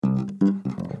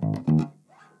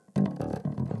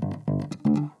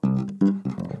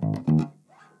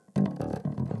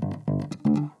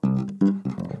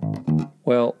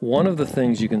Well, one of the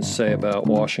things you can say about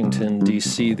Washington,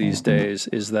 D.C. these days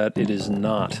is that it is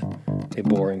not a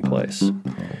boring place.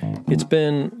 It's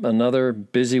been another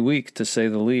busy week, to say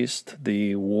the least.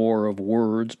 The war of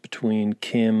words between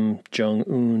Kim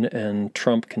Jong-un and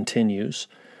Trump continues.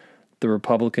 The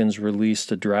Republicans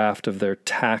released a draft of their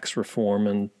tax reform,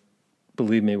 and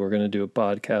believe me, we're going to do a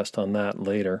podcast on that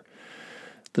later.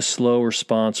 The slow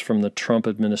response from the Trump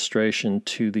administration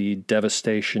to the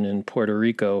devastation in Puerto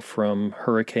Rico from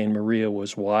Hurricane Maria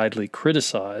was widely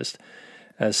criticized,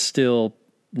 as still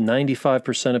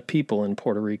 95% of people in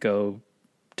Puerto Rico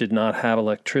did not have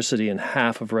electricity and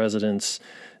half of residents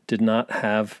did not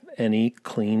have any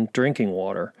clean drinking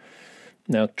water.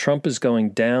 Now, Trump is going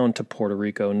down to Puerto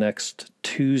Rico next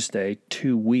Tuesday,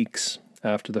 2 weeks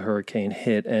after the hurricane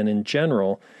hit, and in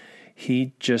general,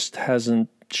 he just hasn't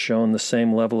shown the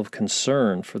same level of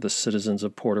concern for the citizens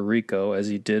of Puerto Rico as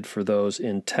he did for those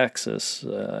in Texas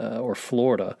or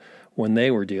Florida when they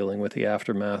were dealing with the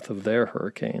aftermath of their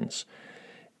hurricanes.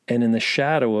 And in the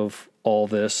shadow of all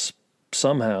this,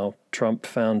 somehow Trump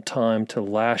found time to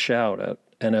lash out at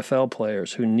NFL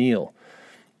players who kneel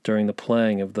during the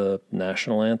playing of the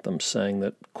national anthem, saying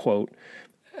that, quote,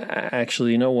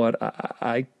 actually, you know what,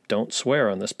 I don't swear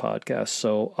on this podcast,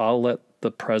 so I'll let the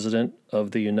President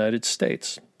of the United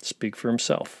States speak for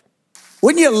himself.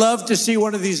 Wouldn't you love to see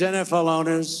one of these NFL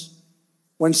owners,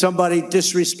 when somebody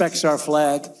disrespects our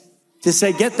flag, to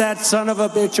say, get that son of a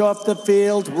bitch off the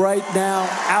field right now,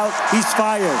 out, he's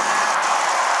fired.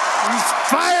 He's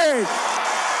fired!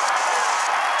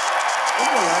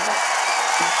 Wouldn't you love it?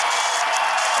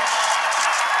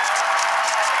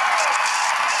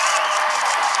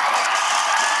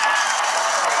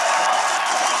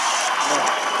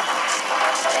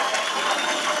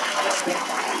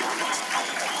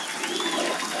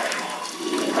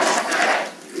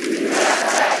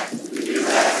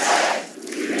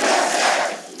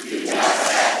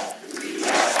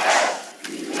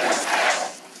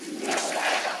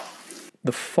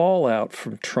 The fallout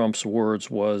from Trump's words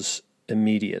was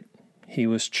immediate. He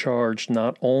was charged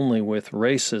not only with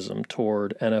racism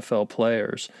toward NFL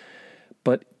players,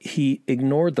 but he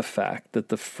ignored the fact that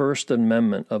the First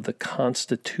Amendment of the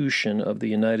Constitution of the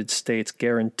United States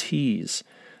guarantees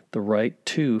the right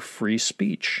to free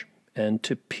speech and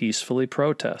to peacefully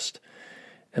protest.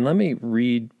 And let me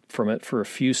read from it for a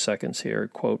few seconds here.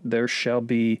 Quote, "There shall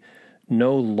be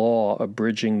no law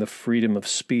abridging the freedom of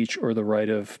speech or the right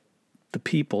of the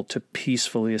people to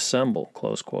peacefully assemble,"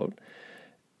 close quote.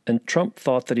 And Trump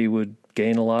thought that he would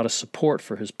gain a lot of support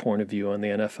for his point of view on the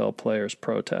NFL players'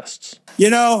 protests. You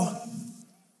know,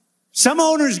 some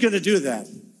owner's going to do that.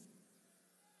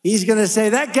 He's going to say,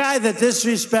 that guy that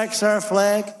disrespects our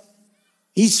flag,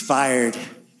 he's fired.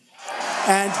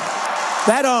 And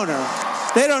that owner,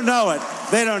 they don't know it.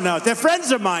 They don't know it. They're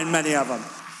friends of mine, many of them.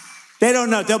 They don't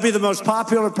know. They'll be the most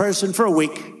popular person for a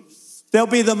week. They'll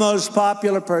be the most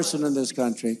popular person in this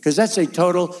country, because that's a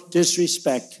total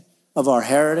disrespect of our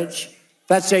heritage.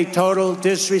 That's a total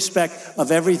disrespect of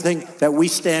everything that we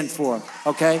stand for,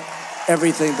 okay?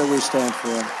 Everything that we stand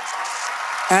for.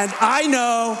 And I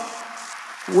know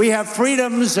we have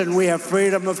freedoms and we have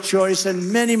freedom of choice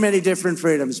and many, many different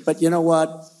freedoms. But you know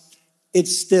what?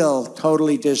 It's still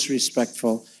totally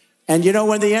disrespectful. And you know,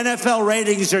 when the NFL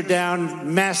ratings are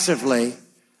down massively,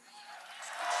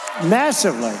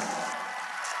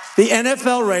 the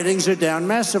NFL ratings are down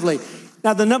massively.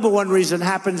 Now, the number one reason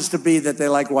happens to be that they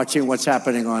like watching what's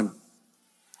happening on,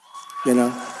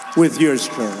 with yours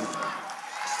truly.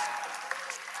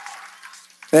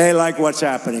 They like what's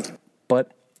happening.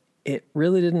 But it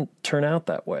really didn't turn out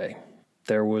that way.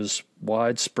 There was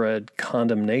widespread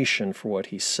condemnation for what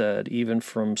he said, even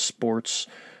from sports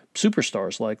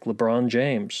superstars like LeBron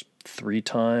James,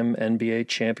 3-time NBA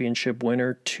championship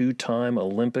winner, 2-time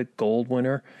Olympic gold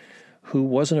winner, who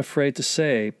wasn't afraid to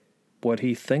say what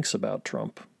he thinks about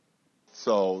Trump.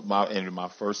 So my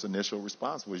first initial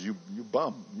response was, you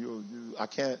bum. I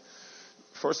can't.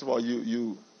 First of all,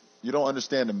 you don't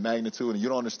understand the magnitude, and you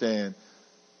don't understand.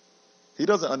 He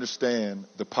doesn't understand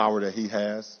the power that he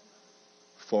has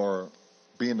for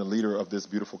being the leader of this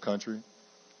beautiful country.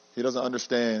 He doesn't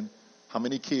understand how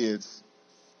many kids,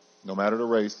 no matter the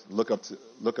race, look up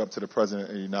to the President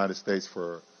of the United States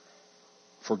for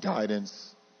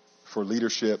guidance, for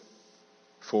leadership,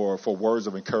 for words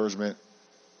of encouragement.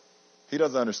 He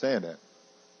doesn't understand that.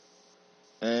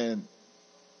 And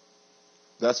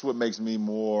that's what makes me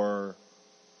more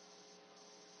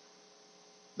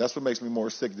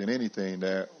sick than anything,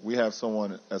 that we have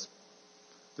someone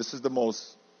this is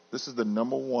the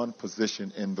number one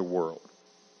position in the world.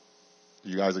 Do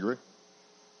you guys agree?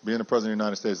 being the president of the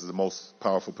United States is the most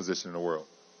powerful position in the world.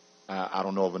 I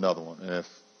don't know of another one. And if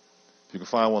you can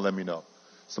find one, let me know.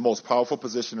 It's the most powerful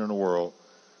position in the world.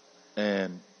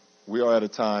 And we are at a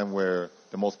time where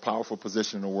the most powerful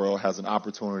position in the world has an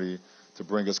opportunity to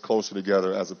bring us closer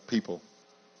together as a people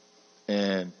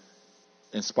and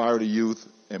inspire the youth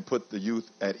and put the youth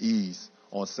at ease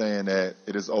on saying that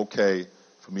it is okay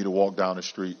for me to walk down the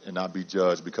street and not be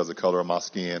judged because of the color of my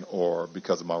skin or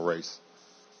because of my race.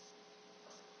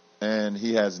 And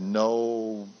he has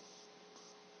no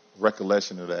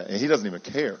recollection of that. And he doesn't even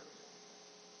care.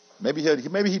 Maybe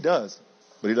he does,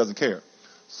 but he doesn't care.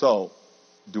 So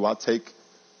do I take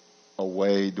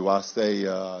away, do I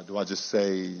just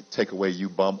say, take away you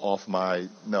bum off my,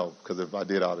 no, because if I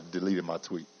did, I would have deleted my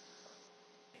tweet.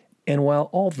 And while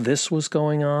all this was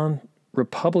going on,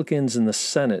 Republicans in the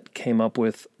Senate came up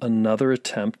with another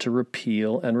attempt to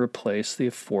repeal and replace the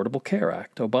Affordable Care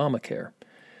Act, Obamacare.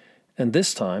 And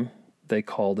this time, they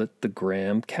called it the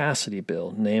Graham-Cassidy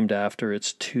bill, named after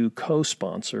its two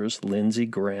co-sponsors, Lindsey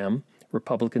Graham,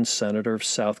 Republican Senator of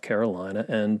South Carolina,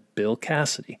 and Bill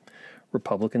Cassidy,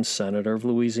 Republican Senator of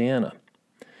Louisiana.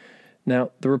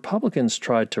 Now, the Republicans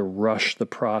tried to rush the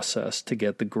process to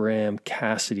get the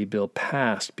Graham-Cassidy bill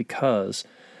passed because,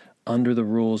 under the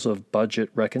rules of budget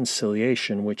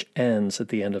reconciliation, which ends at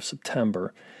the end of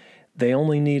September, they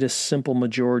only need a simple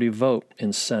majority vote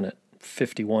in Senate,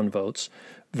 51 votes,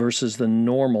 versus the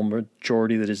normal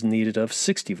majority that is needed of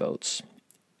 60 votes.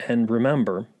 And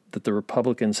remember that the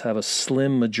Republicans have a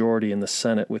slim majority in the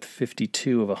Senate with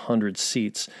 52 of 100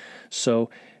 seats, so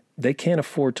they can't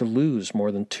afford to lose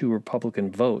more than 2 Republican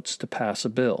votes to pass a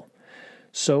bill.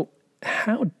 So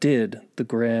how did the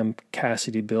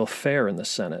Graham-Cassidy bill fare in the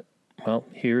Senate? Well,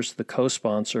 here's the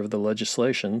co-sponsor of the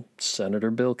legislation, Senator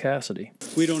Bill Cassidy.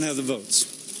 We don't have the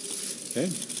votes. Okay,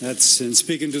 that's in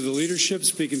speaking to the leadership,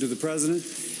 speaking to the president.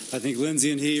 I think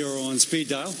Lindsey and he are on speed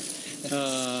dial.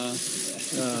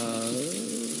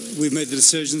 We've made the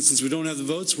decision, since we don't have the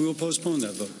votes, we will postpone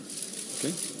that vote.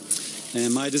 Okay,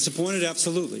 am I disappointed?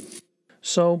 Absolutely.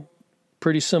 So,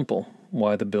 pretty simple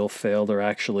why the bill failed, or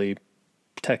actually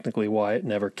technically why it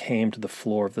never came to the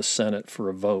floor of the Senate for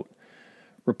a vote.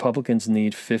 Republicans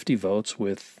need 50 votes,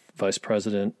 with Vice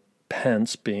President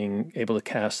Pence being able to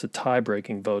cast a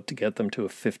tie-breaking vote to get them to a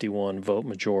 51-vote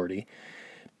majority.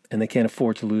 And they can't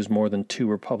afford to lose more than 2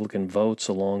 Republican votes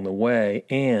along the way.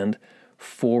 And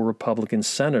 4 Republican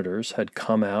senators had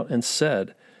come out and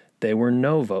said they were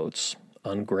no votes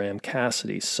on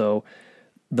Graham-Cassidy. So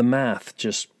the math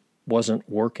just wasn't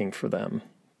working for them.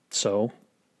 So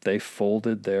they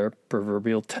folded their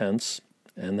proverbial tents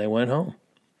and they went home.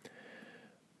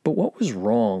 But what was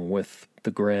wrong with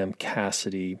the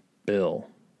Graham-Cassidy bill?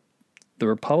 The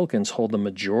Republicans hold the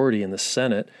majority in the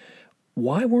Senate.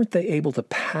 Why weren't they able to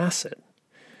pass it?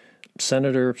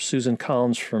 Senator Susan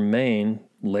Collins from Maine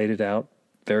laid it out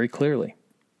very clearly.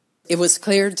 It was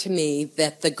clear to me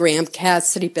that the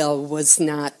Graham-Cassidy bill was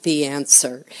not the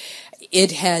answer.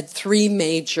 It had 3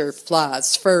 major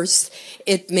flaws. First,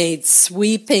 it made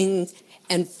sweeping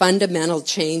and fundamental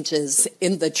changes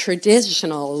in the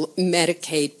traditional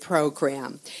Medicaid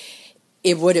program.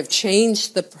 It would have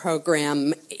changed the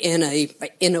program in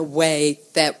a way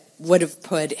that would have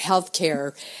put health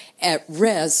care at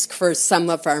risk for some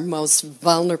of our most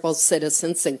vulnerable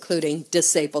citizens, including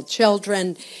disabled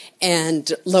children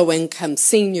and low-income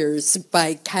seniors,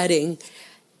 by cutting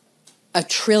 $1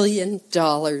 trillion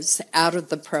out of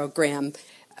the program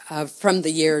from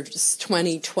the years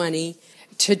 2020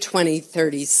 to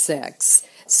 2036.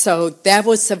 So that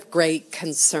was of great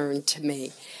concern to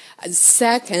me.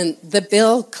 Second, the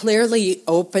bill clearly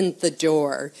opened the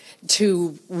door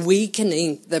to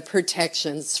weakening the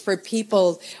protections for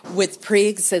people with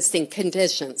pre-existing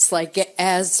conditions like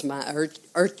asthma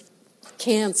or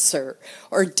cancer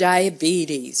or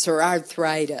diabetes or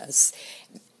arthritis.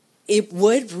 It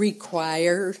would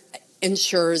require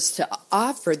insurers to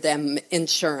offer them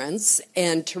insurance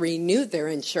and to renew their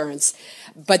insurance,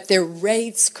 but their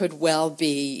rates could well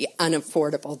be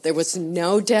unaffordable. There was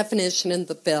no definition in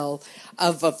the bill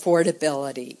of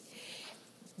affordability.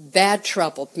 That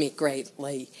troubled me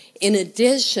greatly. In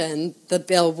addition, the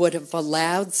bill would have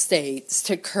allowed states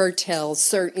to curtail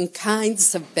certain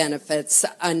kinds of benefits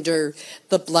under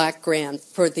the block grant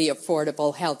for the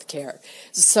affordable health care.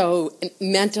 So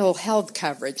mental health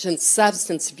coverage and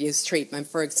substance abuse treatment,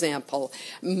 for example,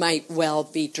 might well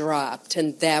be dropped,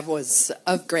 and that was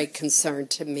of great concern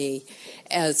to me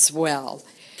as well.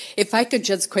 If I could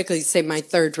just quickly say my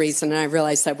third reason, and I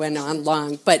realize I went on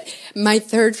long, but my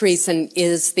third reason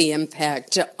is the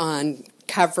impact on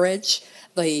coverage,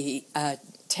 the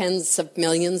tens of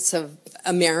millions of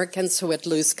Americans who would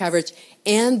lose coverage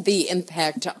and the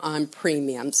impact on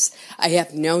premiums. I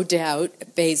have no doubt,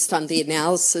 based on the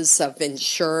analysis of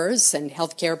insurers and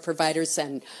healthcare providers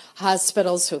and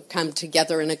hospitals who have come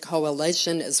together in a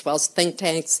coalition, as well as think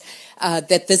tanks,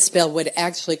 that this bill would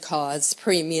actually cause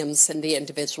premiums in the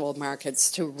individual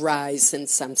markets to rise in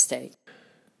some states.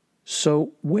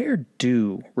 So where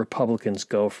do Republicans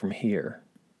go from here?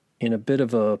 In a bit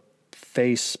of a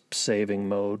face-saving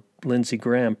mode, Lindsey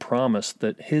Graham promised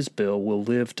that his bill will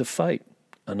live to fight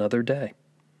another day.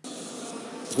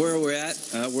 Where we're at,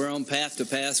 we're on path to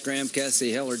pass Graham,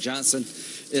 Cassidy, Heller, Johnson.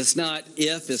 It's not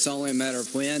if, it's only a matter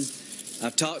of when.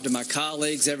 I've talked to my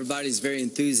colleagues. Everybody's very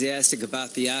enthusiastic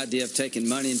about the idea of taking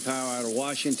money and power out of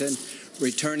Washington,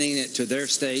 returning it to their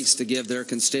states to give their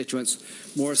constituents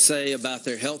more say about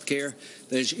their health care.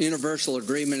 There's universal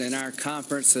agreement in our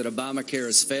conference that Obamacare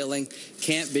is failing,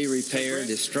 can't be repaired,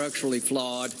 is structurally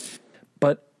flawed.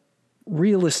 But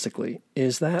realistically,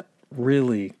 is that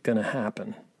really going to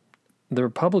happen? The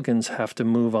Republicans have to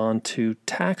move on to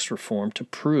tax reform to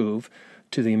prove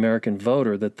to the American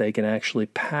voter that they can actually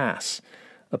pass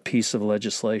a piece of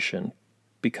legislation.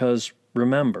 Because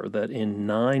remember that in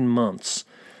 9 months,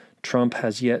 Trump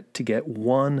has yet to get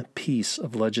one piece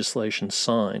of legislation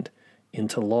signed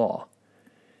into law.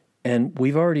 And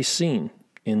we've already seen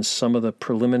in some of the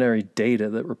preliminary data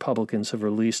that Republicans have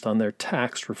released on their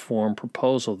tax reform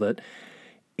proposal that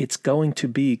it's going to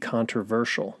be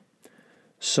controversial.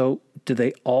 So do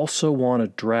they also want to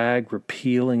drag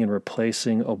repealing and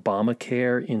replacing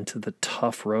Obamacare into the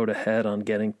tough road ahead on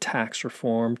getting tax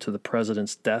reform to the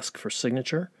president's desk for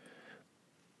signature?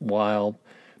 While,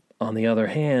 on the other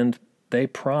hand, they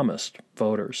promised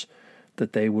voters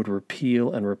that they would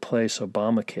repeal and replace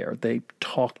Obamacare. They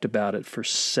talked about it for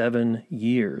 7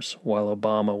 years while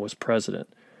Obama was president.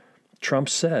 Trump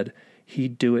said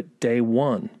he'd do it day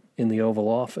one in the Oval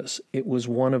Office. It was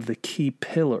one of the key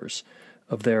pillars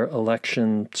of their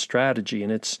election strategy,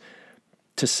 and it's,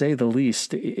 to say the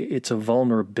least, it's a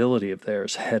vulnerability of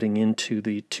theirs heading into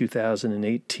the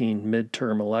 2018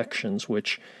 midterm elections,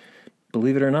 which,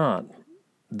 believe it or not,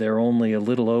 they're only a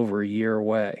little over a year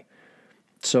away.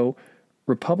 So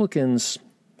Republicans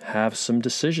have some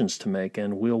decisions to make,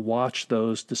 and we'll watch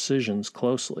those decisions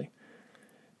closely.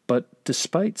 But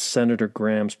despite Senator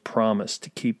Graham's promise to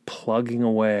keep plugging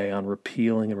away on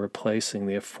repealing and replacing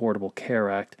the Affordable Care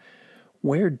Act,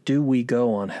 where do we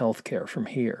go on health care from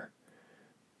here?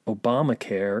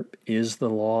 Obamacare is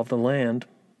the law of the land.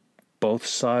 Both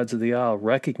sides of the aisle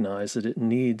recognize that it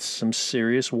needs some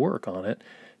serious work on it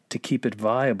to keep it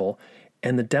viable,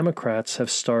 and the Democrats have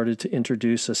started to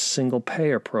introduce a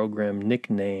single-payer program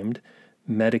nicknamed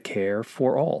Medicare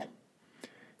for All.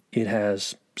 It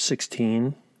has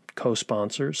 16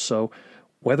 co-sponsors, so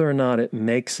whether or not it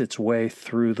makes its way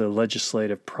through the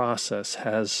legislative process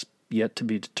has yet to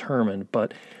be determined,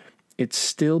 but it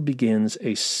still begins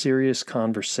a serious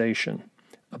conversation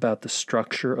about the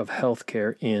structure of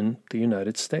healthcare in the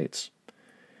United States.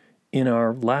 In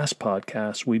our last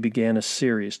podcast, we began a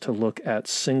series to look at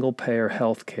single-payer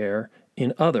healthcare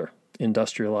in other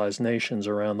industrialized nations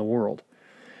around the world.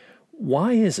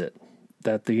 Why is it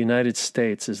that the United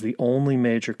States is the only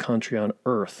major country on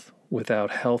earth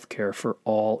without healthcare for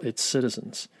all its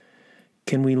citizens?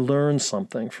 Can we learn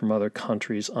something from other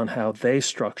countries on how they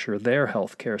structure their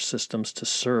healthcare systems to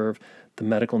serve the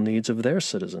medical needs of their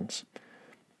citizens?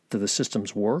 Do the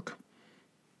systems work?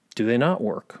 Do they not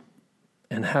work?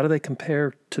 And how do they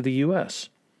compare to the U.S.?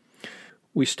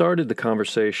 We started the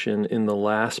conversation in the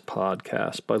last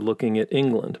podcast by looking at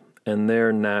England and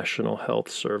their National Health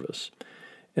Service.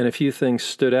 And a few things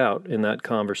stood out in that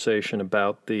conversation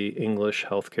about the English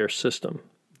healthcare system.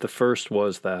 The first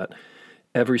was that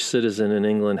every citizen in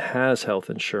England has health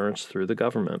insurance through the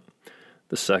government.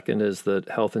 The second is that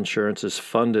health insurance is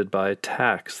funded by a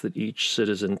tax that each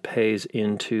citizen pays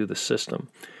into the system.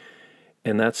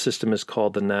 And that system is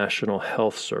called the National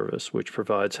Health Service, which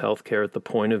provides health care at the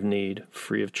point of need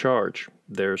free of charge.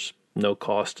 There's no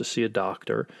cost to see a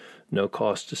doctor, no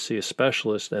cost to see a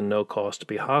specialist, and no cost to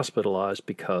be hospitalized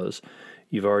because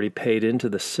you've already paid into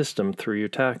the system through your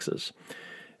taxes.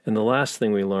 And the last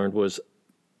thing we learned was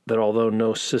that although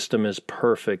no system is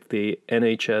perfect, the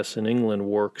NHS in England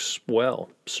works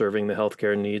well, serving the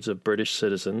healthcare needs of British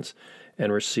citizens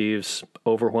and receives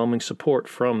overwhelming support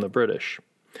from the British.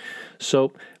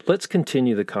 So let's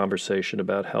continue the conversation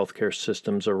about healthcare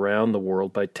systems around the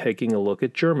world by taking a look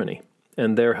at Germany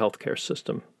and their healthcare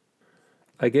system.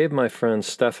 I gave my friend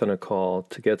Stefan a call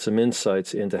to get some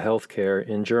insights into healthcare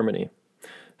in Germany.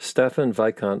 Stefan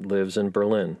Weikant lives in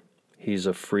Berlin. He's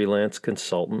a freelance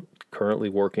consultant currently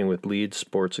working with Lead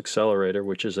Sports Accelerator,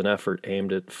 which is an effort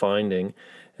aimed at finding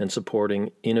and supporting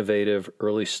innovative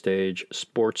early-stage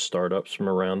sports startups from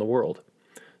around the world.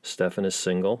 Stefan is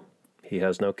single. He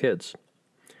has no kids.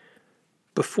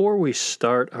 Before we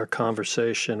start our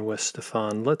conversation with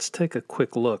Stefan, let's take a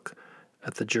quick look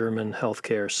at the German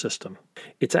healthcare system.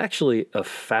 It's actually a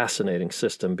fascinating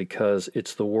system because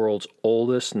it's the world's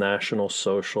oldest national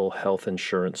social health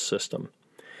insurance system.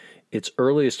 Its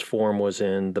earliest form was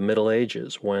in the Middle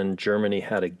Ages when Germany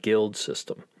had a guild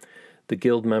system. The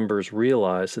guild members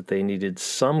realized that they needed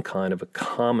some kind of a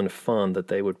common fund that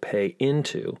they would pay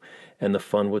into, and the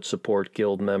fund would support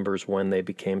guild members when they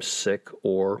became sick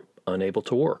or unable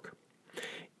to work.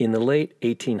 In the late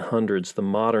 1800s, the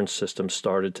modern system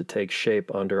started to take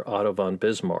shape under Otto von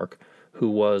Bismarck, who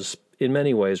was in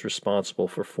many ways responsible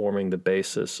for forming the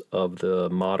basis of the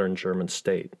modern German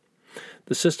state.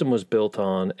 The system was built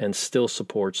on and still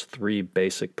supports three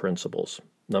basic principles.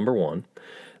 Number one,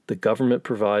 the government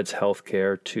provides health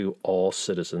care to all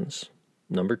citizens.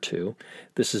 Number two,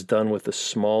 this is done with the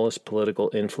smallest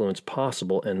political influence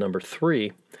possible. And number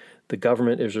three, the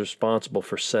government is responsible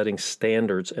for setting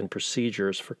standards and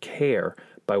procedures for care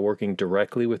by working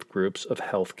directly with groups of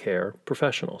healthcare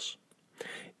professionals.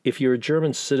 If you're a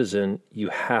German citizen, you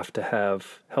have to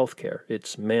have healthcare.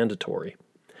 It's mandatory.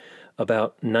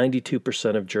 About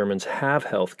 92% of Germans have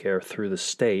healthcare through the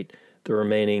state. The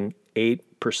remaining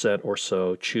 8% or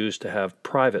so choose to have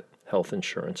private health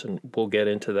insurance, and we'll get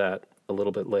into that a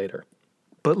little bit later.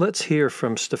 But let's hear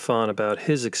from Stefan about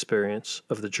his experience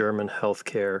of the German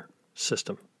healthcare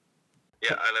system.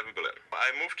 Yeah, I live in Berlin.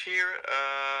 I moved here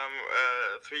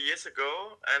 3 years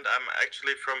ago, and I'm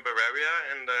actually from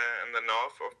Bavaria in the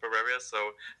north of Bavaria. So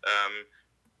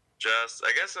just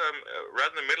I guess right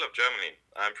in the middle of Germany.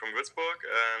 I'm from Würzburg,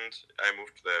 and I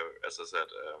moved there, as I said,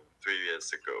 3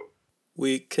 years ago.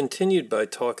 We continued by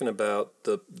talking about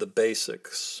the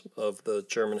basics of the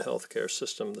German healthcare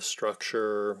system, the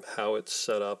structure, how it's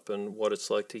set up, and what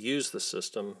it's like to use the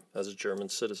system as a German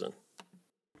citizen.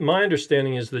 My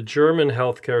understanding is the German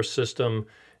healthcare system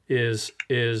is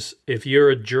if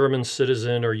you're a German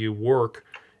citizen or you work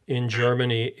in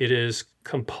Germany, it is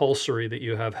compulsory that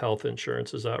you have health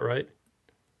insurance. Is that right?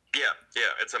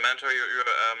 Yeah, it's a mandatory.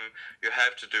 You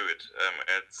have to do it.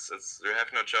 It's you have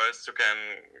no choice. You can.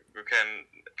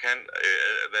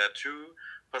 There are two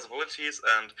possibilities,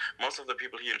 and most of the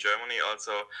people here in Germany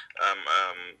also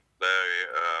they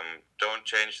don't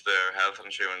change their health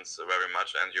insurance very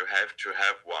much, and you have to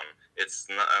have one. It's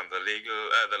not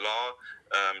the law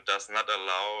does not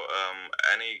allow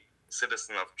any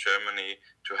citizen of Germany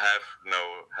to have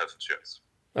no health insurance.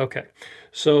 Okay.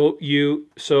 So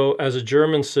as a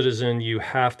German citizen, you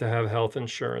have to have health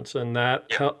insurance, and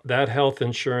that health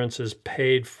insurance is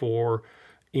paid for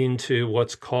into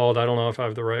what's called, I don't know if I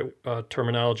have the right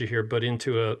terminology here, but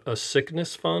into a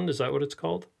sickness fund. Is that what it's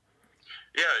called?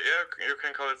 Yeah, you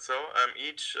can call it so.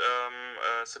 Each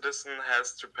citizen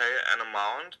has to pay an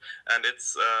amount, and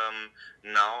it's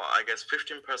now, I guess,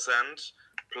 15%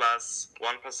 plus 1%,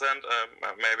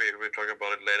 maybe we'll talk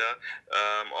about it later,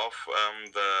 of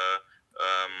the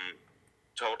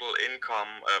total income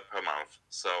per month.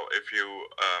 So if you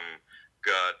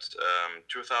got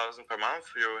 2,000 per month,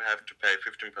 you have to pay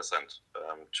 15%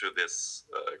 to this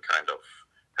kind of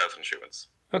health insurance.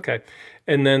 Okay.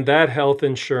 And then that health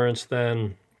insurance,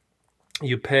 then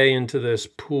you pay into this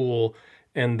pool,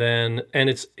 and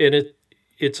it's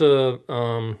a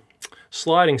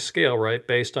sliding scale, right?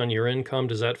 Based on your income.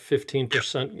 Does that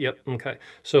 15%? Yep. Okay.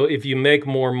 So if you make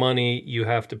more money, you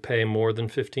have to pay more than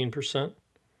 15%?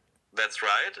 That's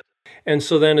right. And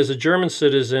so then as a German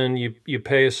citizen, you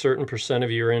pay a certain percent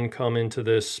of your income into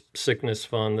this sickness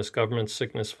fund, this government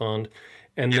sickness fund.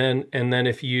 And then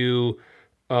if you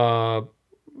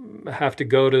have to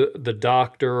go to the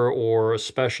doctor or a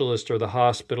specialist or the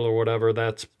hospital or whatever,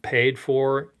 that's paid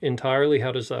for entirely?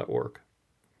 How does that work?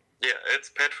 Yeah, it's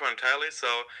paid for entirely. So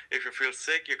if you feel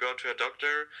sick, you go to a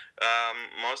doctor.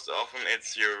 Most often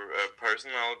it's your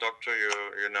personal doctor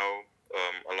you know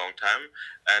a long time.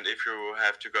 And if you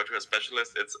have to go to a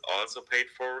specialist, it's also paid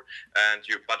for.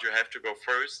 But you have to go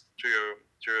first to your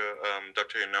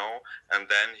doctor you know, and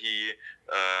then he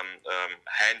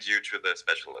hands you to the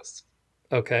specialist.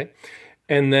 Okay.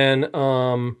 And then,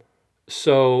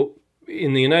 so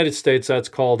in the United States, that's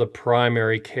called a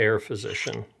primary care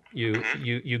physician.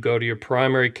 You go to your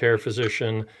primary care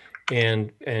physician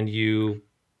and you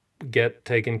get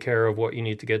taken care of what you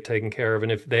need to get taken care of.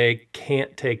 And if they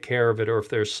can't take care of it, or if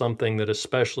there's something that a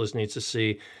specialist needs to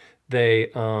see,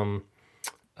 they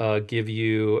give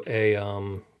you a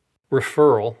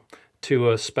referral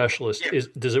to a specialist. Yeah.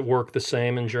 Does it work the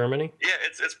same in Germany? Yeah,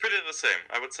 it's pretty the same.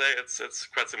 I would say it's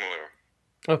quite similar.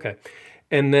 Okay.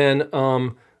 And then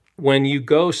when you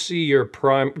go see your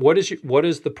what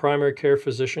is the primary care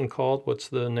physician called? What's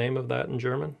the name of that in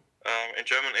German? In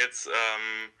German, it's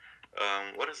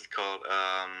what is it called?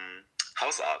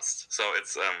 Hausarzt. So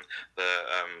it's the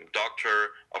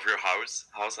doctor of your house,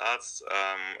 Hausarzt.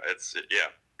 It's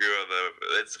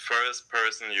it's the first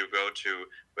person you go to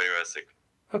when you are sick.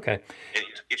 Okay. In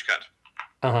each cut.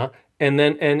 Uh-huh. And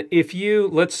if you,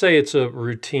 let's say it's a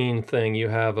routine thing, you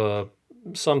have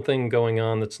something going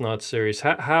on that's not serious.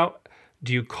 How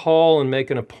do you call and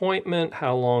make an appointment?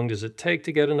 How long does it take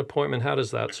to get an appointment? How does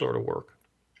that sort of work?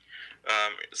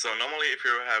 So normally, if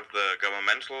you have the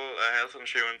governmental health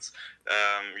insurance,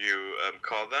 you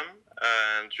call them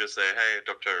and you say, "Hey,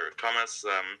 Dr. Thomas,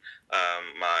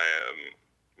 my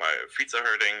feet are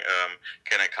hurting.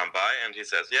 Can I come by?" And he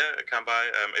says, "Yeah, come by.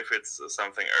 If it's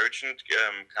something urgent,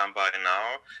 come by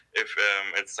now. If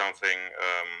it's something,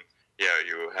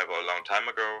 you have a long time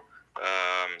ago."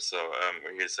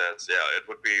 He says, "Yeah, it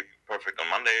would be perfect on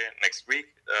Monday next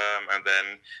week." And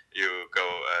then you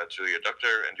go to your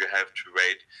doctor and you have to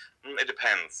wait. It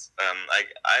depends.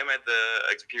 I made the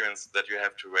experience that you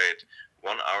have to wait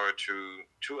 1 hour to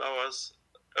 2 hours.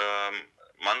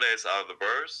 Mondays are the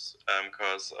worst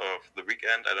because of the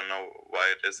weekend. I don't know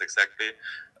why it is exactly.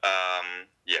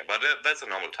 But that's a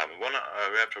normal time. We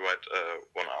have to wait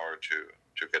 1 hour to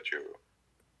get to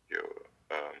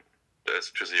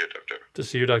see your doctor. To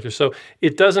see your doctor. So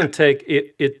it doesn't take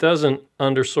it doesn't,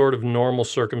 under sort of normal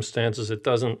circumstances, it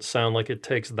doesn't sound like it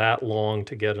takes that long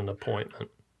to get an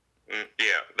appointment.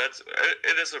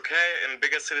 It is okay. In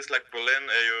bigger cities like Berlin,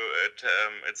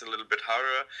 it's a little bit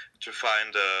harder to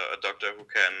find a doctor who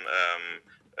can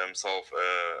solve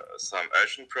some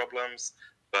urgent problems.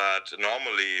 But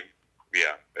normally,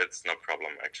 it's no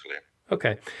problem actually.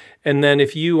 Okay, and then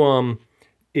if you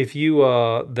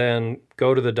then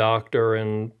go to the doctor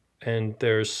and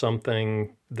there's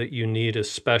something that you need a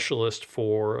specialist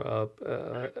for,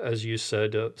 as you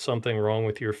said, something wrong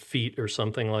with your feet or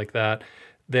something like that,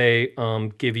 they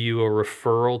give you a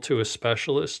referral to a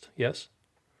specialist, yes?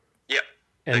 Yeah,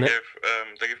 and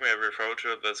they give me a referral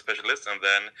to the specialist, and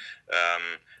then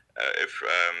if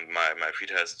my feet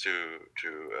has to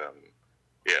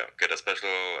get a special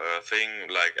thing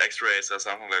like X-rays or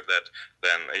something like that,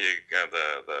 then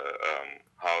the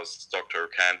house doctor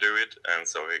can do it, and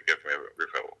so he gave me a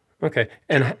referral. Okay,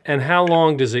 and how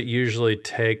long does it usually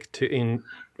take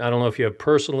I don't know if you have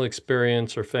personal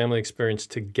experience or family experience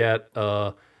to get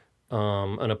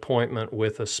an appointment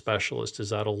with a specialist. Is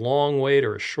that a long wait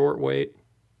or a short wait?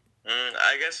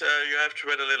 I guess you have to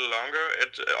wait a little longer.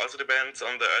 It also depends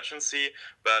on the urgency,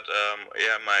 but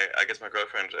I guess my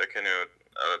girlfriend can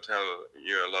tell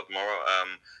you a lot more.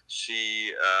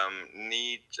 She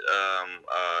needs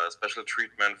a special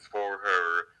treatment for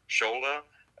her shoulder,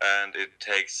 and it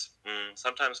takes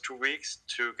sometimes 2 weeks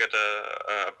to get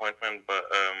a appointment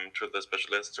to the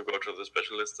specialist, to go to the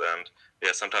specialist, and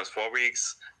sometimes 4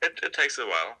 weeks. It takes a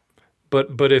while.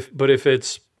 But if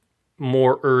it's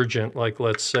more urgent, like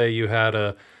let's say you had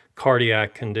a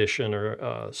cardiac condition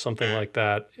or something like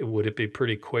that, would it be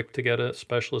pretty quick to get a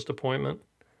specialist appointment?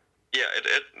 Yeah,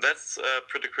 that's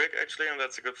pretty quick actually, and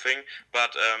that's a good thing.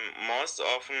 But most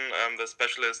often the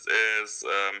specialist is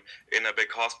in a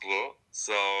big hospital,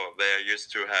 so they're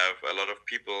used to have a lot of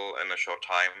people in a short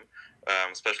time.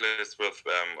 Specialists with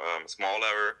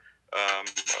smaller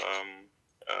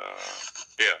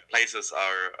places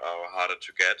are harder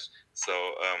to get.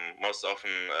 So most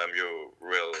often you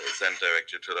will send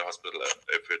directly to the hospital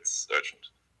if it's urgent.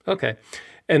 Okay.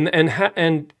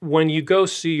 And when you go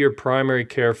see your primary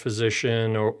care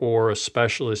physician or a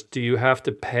specialist, do you have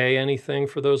to pay anything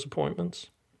for those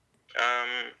appointments?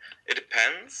 It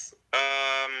depends.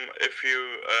 If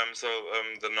you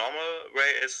the normal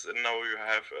way is no, you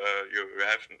have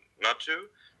not to.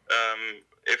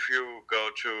 If you go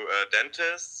to a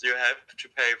dentist, you have to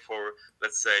pay for,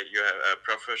 let's say, you have a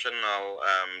professional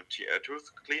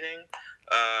tooth cleaning.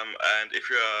 And if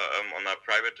you are on a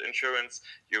private insurance,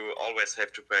 you always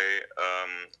have to pay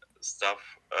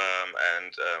stuff,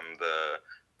 and the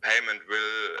payment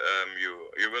will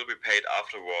you will be paid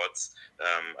afterwards.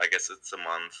 I guess it's a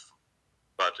month.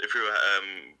 But if you are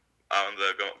on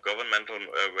the governmental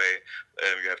way,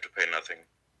 you have to pay nothing.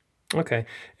 Okay.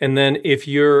 And then if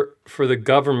you're for the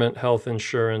government health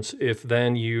insurance, if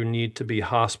then you need to be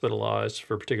hospitalized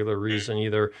for a particular reason,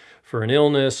 either for an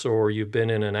illness or you've been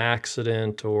in an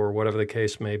accident or whatever the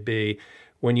case may be,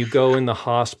 when you go in the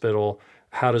hospital,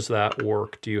 how does that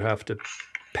work? Do you have to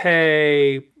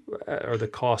pay? are the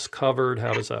costs covered?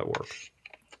 How does that work?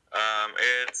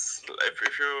 It's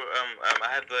if you I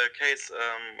had the case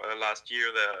last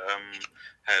year that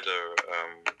had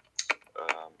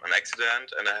an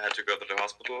accident and I had to go to the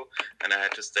hospital and I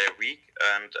had to stay a week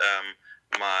and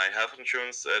my health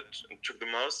insurance took the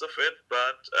most of it,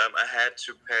 but I had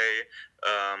to pay.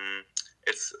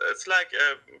 It's like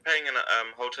paying in a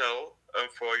hotel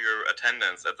for your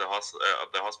attendance at the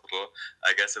hospital.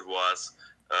 I guess it was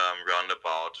round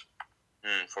about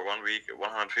for 1 week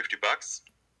 $150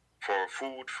 for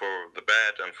food, for the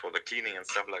bed, and for the cleaning and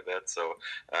stuff like that. So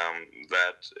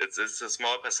that it's a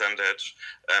small percentage,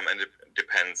 and it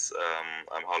depends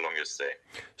how long you stay.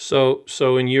 So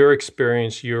in your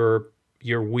experience, your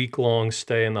week-long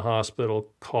stay in the hospital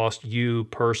cost you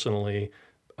personally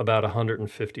about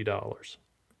 $150.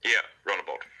 Yeah,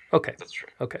 roundabout. Okay. That's true.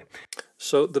 Okay.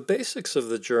 So the basics of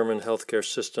the German healthcare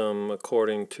system,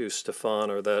 according to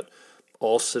Stefan, are that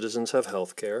all citizens have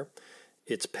healthcare.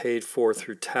 It's paid for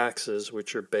through taxes,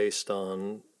 which are based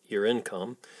on your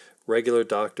income. Regular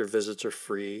doctor visits are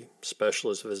free.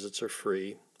 Specialist visits are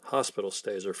free. Hospital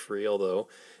stays are free, although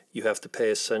you have to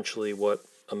pay essentially what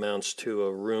amounts to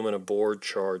a room and a board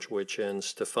charge, which in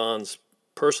Stefan's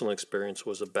personal experience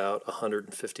was about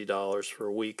 $150 for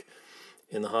a week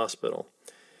in the hospital.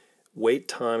 Wait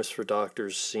times for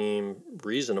doctors seem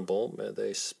reasonable.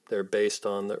 They're based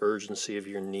on the urgency of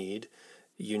your need.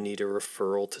 You need a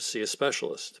referral to see a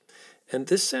specialist. And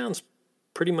this sounds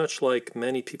pretty much like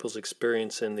many people's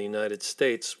experience in the United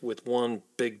States, with one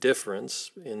big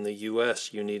difference. In the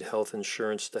U.S., you need health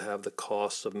insurance to have the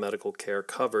costs of medical care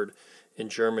covered. In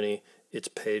Germany, it's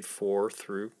paid for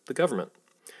through the government.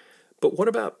 But what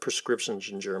about prescriptions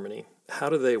in Germany? How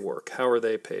do they work? How are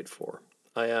they paid for?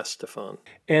 I asked Stefan.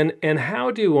 And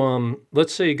how do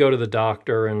let's say you go to the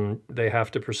doctor and they have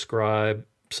to prescribe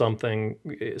some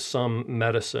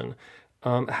medicine.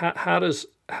 How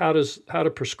do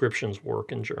prescriptions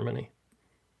work in Germany?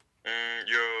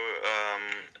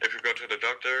 If you go to the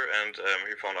doctor and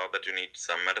he found out that you need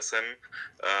some medicine,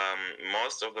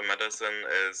 most of the medicine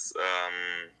is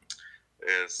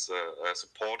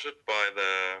supported by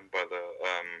the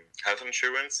health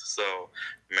insurance. So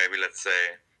maybe let's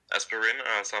say aspirin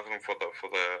or something for the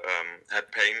head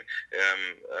pain.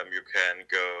 You can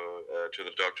go to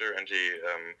the doctor and he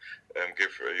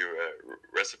give you a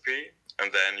recipe,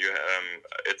 and then you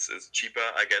it's cheaper.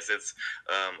 I guess it's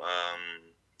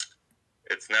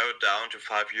narrowed down to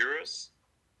 €5.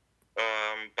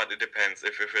 But it depends.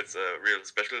 If it's real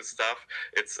special stuff,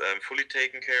 it's fully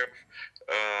taken care of.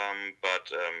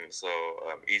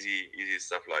 Easy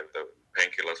stuff like the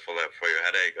painkillers for your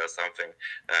headache or something.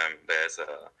 There's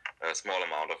a small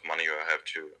amount of money you have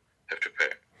to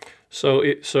pay. So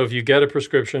if you get a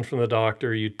prescription from the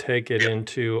doctor, you take it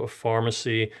into a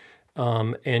pharmacy,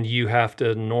 and you have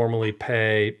to normally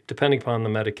pay, depending upon the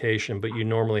medication, but you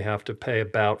normally have to pay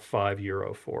about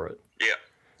 €5 for it. Yeah,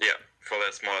 for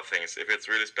the smaller things. If it's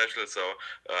really special, so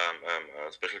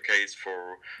a special case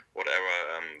for whatever,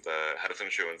 the health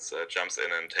insurance jumps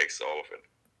in and takes all of it.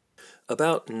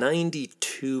 About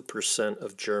 92%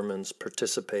 of Germans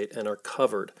participate and are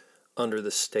covered under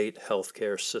the state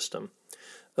healthcare system.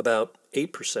 About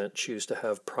 8% choose to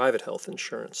have private health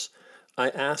insurance. I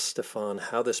asked Stefan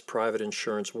how this private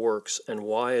insurance works and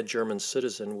why a German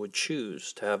citizen would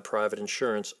choose to have private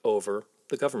insurance over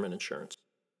the government insurance.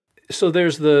 So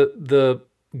there's the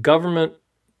government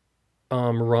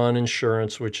run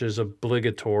insurance, which is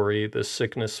obligatory, the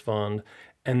sickness fund,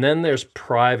 and then there's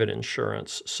private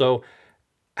insurance. So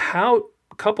a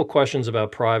couple questions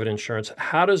about private insurance.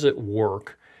 How does it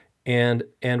work, and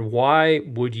why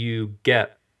would you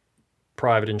get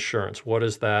private insurance? What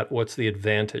is that? What's the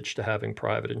advantage to having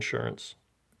private insurance?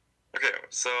 Okay,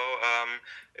 so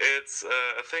it's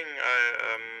a thing I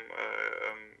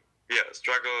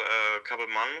struggle a couple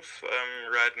months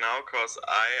right now, because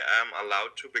I am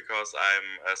allowed to, because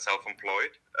I'm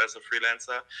self-employed as a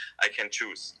freelancer. I can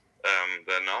choose.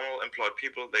 The normal employed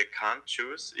people, they can't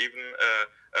choose even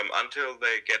until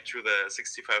they get to the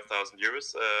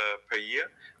 €65,000 per year.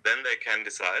 Then they can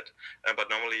decide, but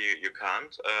normally you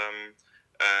can't.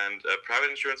 And private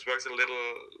insurance works a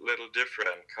little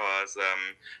different, because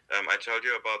I told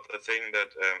you about the thing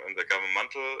that in the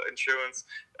governmental insurance,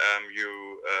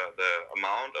 the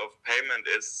amount of payment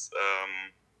is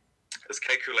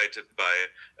calculated by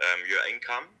your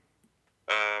income.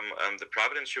 And the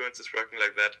private insurance is working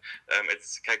like that.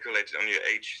 It's calculated on your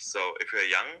age. So if you're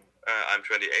young, I'm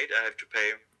 28, I have to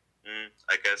pay,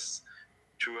 I guess,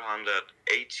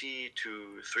 280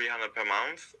 to 300 per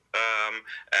month.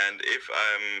 And if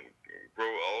I'm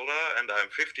grow older and I'm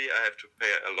 50, I have to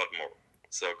pay a lot more.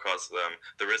 So, because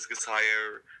the risk is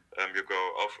higher, you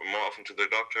go more often to the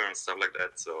doctor and stuff like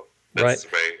that. So that's the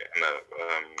way in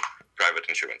private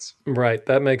insurance. Right,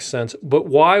 that makes sense. But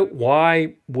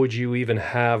why would you even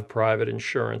have private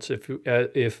insurance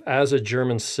if as a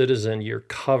German citizen you're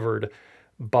covered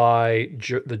by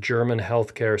the German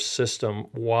healthcare system?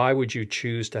 Why would you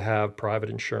choose to have private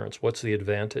insurance? What's the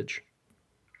advantage?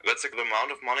 That's the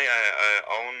amount of money I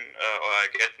own or I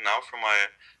get now from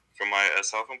my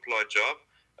self-employed job.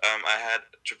 I had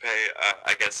to pay,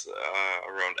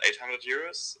 around 800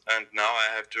 euros, and now I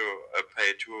have to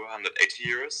pay 280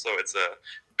 euros. So it's a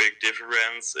big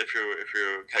difference if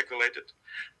you calculate it.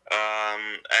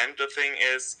 And the thing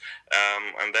is,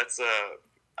 and that's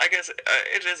I guess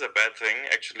it is a bad thing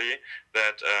actually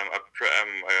that a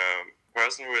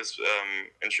person who is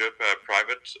insured by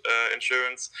private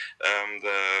insurance,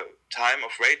 the time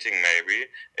of waiting maybe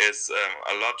is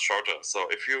a lot shorter. So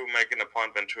if you make an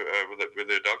appointment with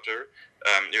a doctor,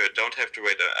 you don't have to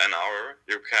wait an hour.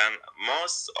 You can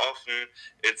most often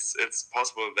it's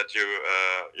possible that you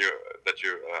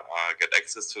get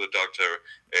access to the doctor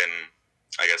in,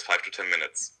 I guess, 5 to 10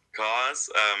 minutes, because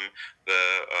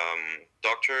the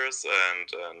doctors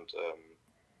and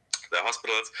the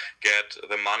hospitals get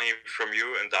the money from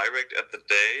you in direct at the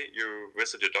day you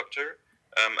visit your doctor,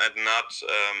 and not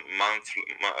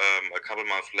a couple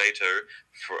months later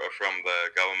from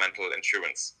the governmental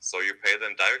insurance. So you pay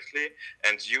them directly,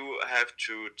 and you have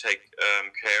to take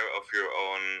care of your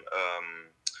own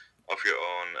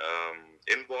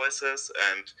invoices,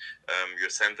 and you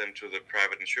send them to the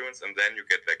private insurance, and then you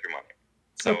get back your money.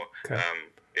 So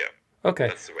Okay.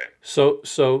 That's the way. So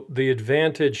the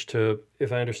advantage to,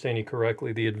 if I understand you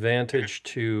correctly, the advantage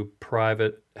to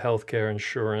private healthcare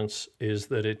insurance is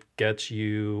that it gets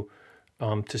you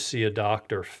to see a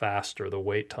doctor faster. The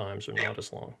wait times are not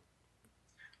as long.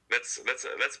 That's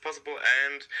possible,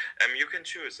 and you can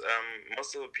choose.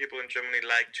 Most of the people in Germany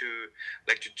like to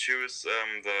choose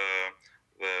the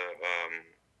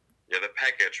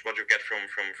package what you get from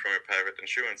your private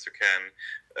insurance. You can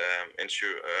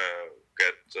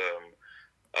get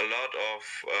a lot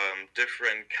of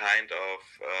different kind of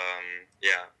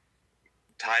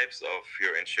types of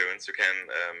your insurance. You can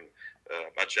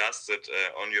adjust it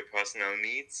on your personal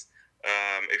needs.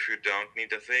 If you don't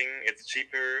need a thing, it's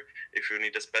cheaper. If you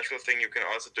need a special thing, you can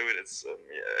also do it. It's to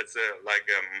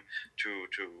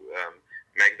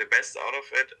make the best out of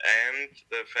it, and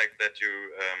the fact that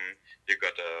you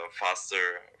got a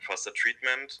faster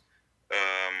treatment.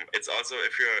 It's also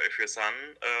if your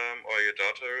son or your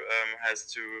daughter has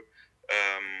to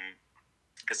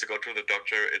go to the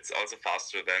doctor, it's also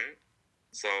faster then.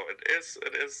 So it is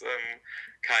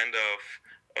kind of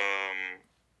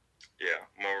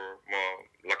more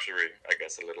luxury, I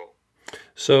guess, a little.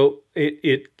 So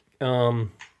it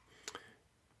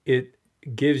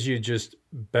gives you just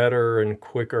better and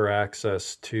quicker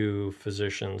access to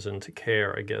physicians and to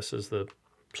care, I guess, is the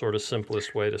sort of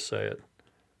simplest way to say it.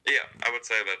 Yeah, I would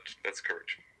say that's correct.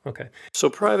 Okay. So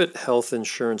private health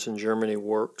insurance in Germany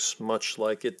works much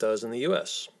like it does in the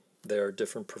U.S. There are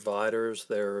different providers,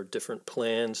 there are different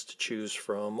plans to choose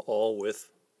from, all with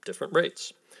different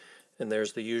rates. And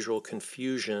there's the usual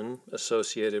confusion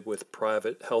associated with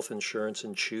private health insurance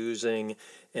and choosing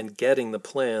and getting the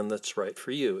plan that's right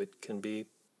for you. It can be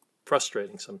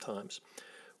frustrating sometimes.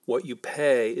 What you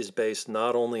pay is based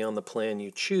not only on the plan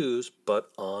you choose, but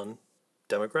on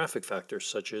demographic factors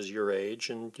such as your age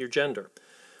and your gender.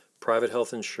 Private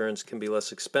health insurance can be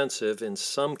less expensive in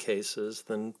some cases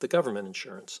than the government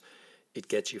insurance. It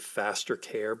gets you faster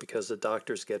care because the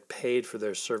doctors get paid for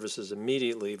their services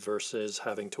immediately versus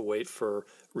having to wait for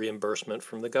reimbursement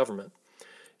from the government.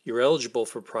 You're eligible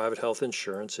for private health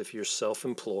insurance if you're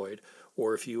self-employed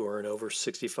or if you earn over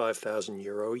 65,000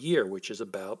 euro a year, which is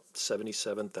about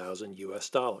 $77,000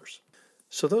 US.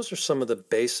 So those are some of the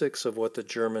basics of what the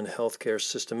German healthcare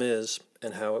system is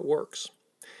and how it works.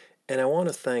 And I want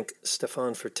to thank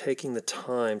Stefan for taking the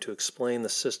time to explain the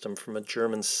system from a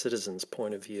German citizen's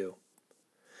point of view.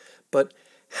 But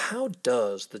how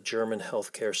does the German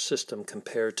healthcare system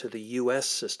compare to the U.S.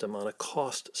 system on a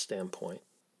cost standpoint?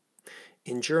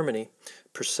 In Germany,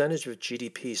 percentage of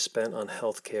GDP spent on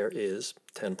healthcare is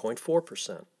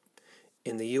 10.4%.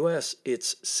 In the U.S.,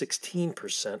 it's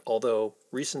 16%, although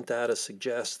recent data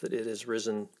suggests that it has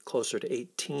risen closer to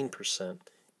 18%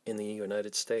 in the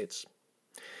United States.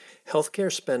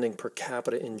 Healthcare spending per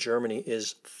capita in Germany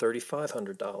is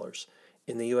 $3,500.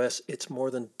 In the U.S., it's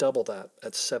more than double that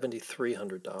at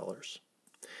 $7,300.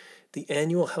 The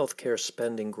annual healthcare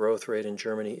spending growth rate in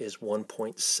Germany is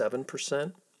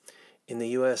 1.7%. In the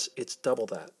U.S., it's double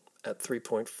that at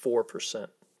 3.4%.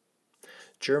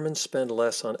 Germans spend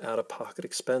less on out-of-pocket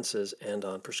expenses and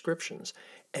on prescriptions,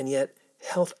 and yet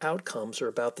health outcomes are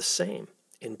about the same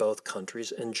in both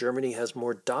countries, and Germany has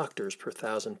more doctors per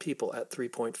 1,000 people at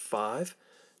 3.5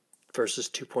 versus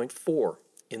 2.4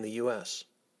 in the U.S.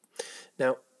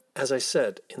 Now, as I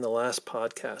said in the last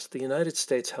podcast, the United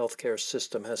States healthcare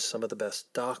system has some of the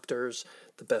best doctors,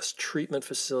 the best treatment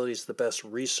facilities, the best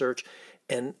research,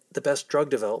 and the best drug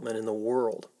development in the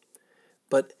world.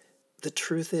 But the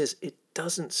truth is, it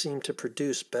doesn't seem to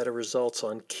produce better results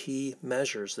on key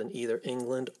measures than either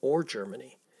England or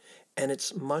Germany. And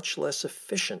it's much less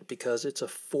efficient because it's a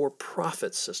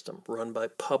for-profit system run by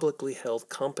publicly held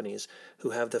companies who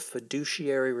have the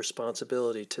fiduciary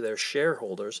responsibility to their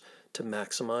shareholders to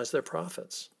maximize their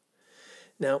profits.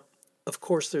 Now, of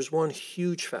course, there's one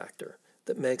huge factor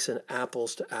that makes an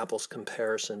apples-to-apples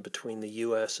comparison between the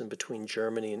U.S. and between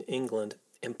Germany and England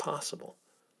impossible.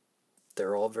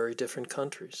 They're all very different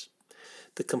countries.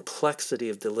 The complexity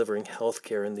of delivering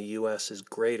healthcare in the U.S. is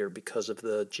greater because of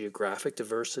the geographic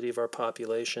diversity of our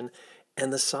population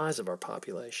and the size of our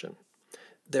population.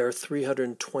 There are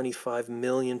 325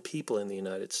 million people in the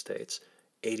United States,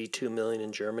 82 million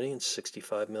in Germany, and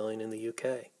 65 million in the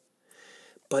UK.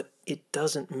 But it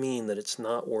doesn't mean that it's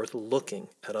not worth looking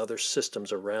at other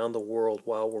systems around the world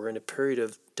while we're in a period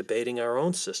of debating our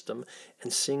own system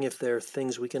and seeing if there are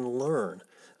things we can learn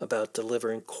about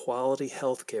delivering quality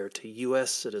health care to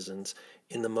U.S. citizens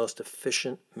in the most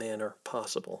efficient manner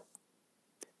possible.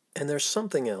 And there's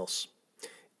something else.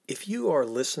 If you are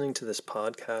listening to this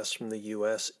podcast from the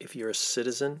U.S., if you're a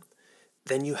citizen,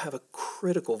 then you have a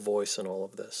critical voice in all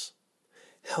of this.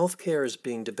 Healthcare is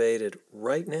being debated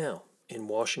right now in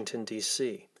Washington,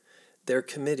 D.C. There are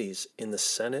committees in the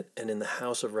Senate and in the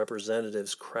House of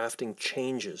Representatives crafting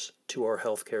changes to our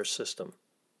healthcare system.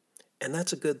 And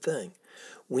that's a good thing.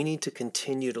 We need to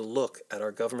continue to look at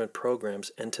our government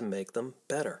programs and to make them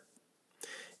better.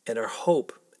 And our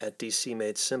hope at DC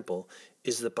Made Simple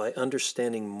is that by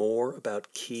understanding more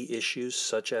about key issues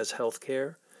such as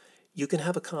healthcare, you can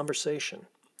have a conversation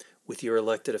with your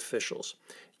elected officials.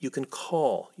 You can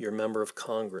call your member of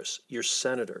Congress, your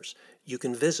senators. You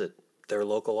can visit their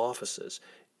local offices.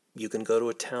 You can go to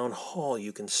a town hall.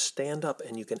 You can stand up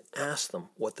and you can ask them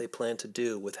what they plan to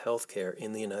do with healthcare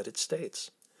in the United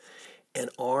States. And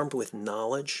armed with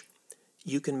knowledge,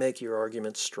 you can make your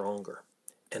argument stronger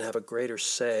and have a greater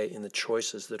say in the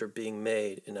choices that are being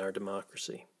made in our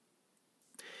democracy.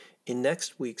 In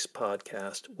next week's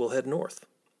podcast, we'll head north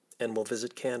and we'll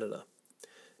visit Canada.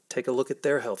 Take a look at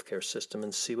their healthcare system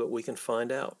and see what we can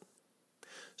find out.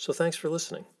 So thanks for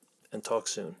listening, and talk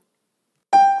soon.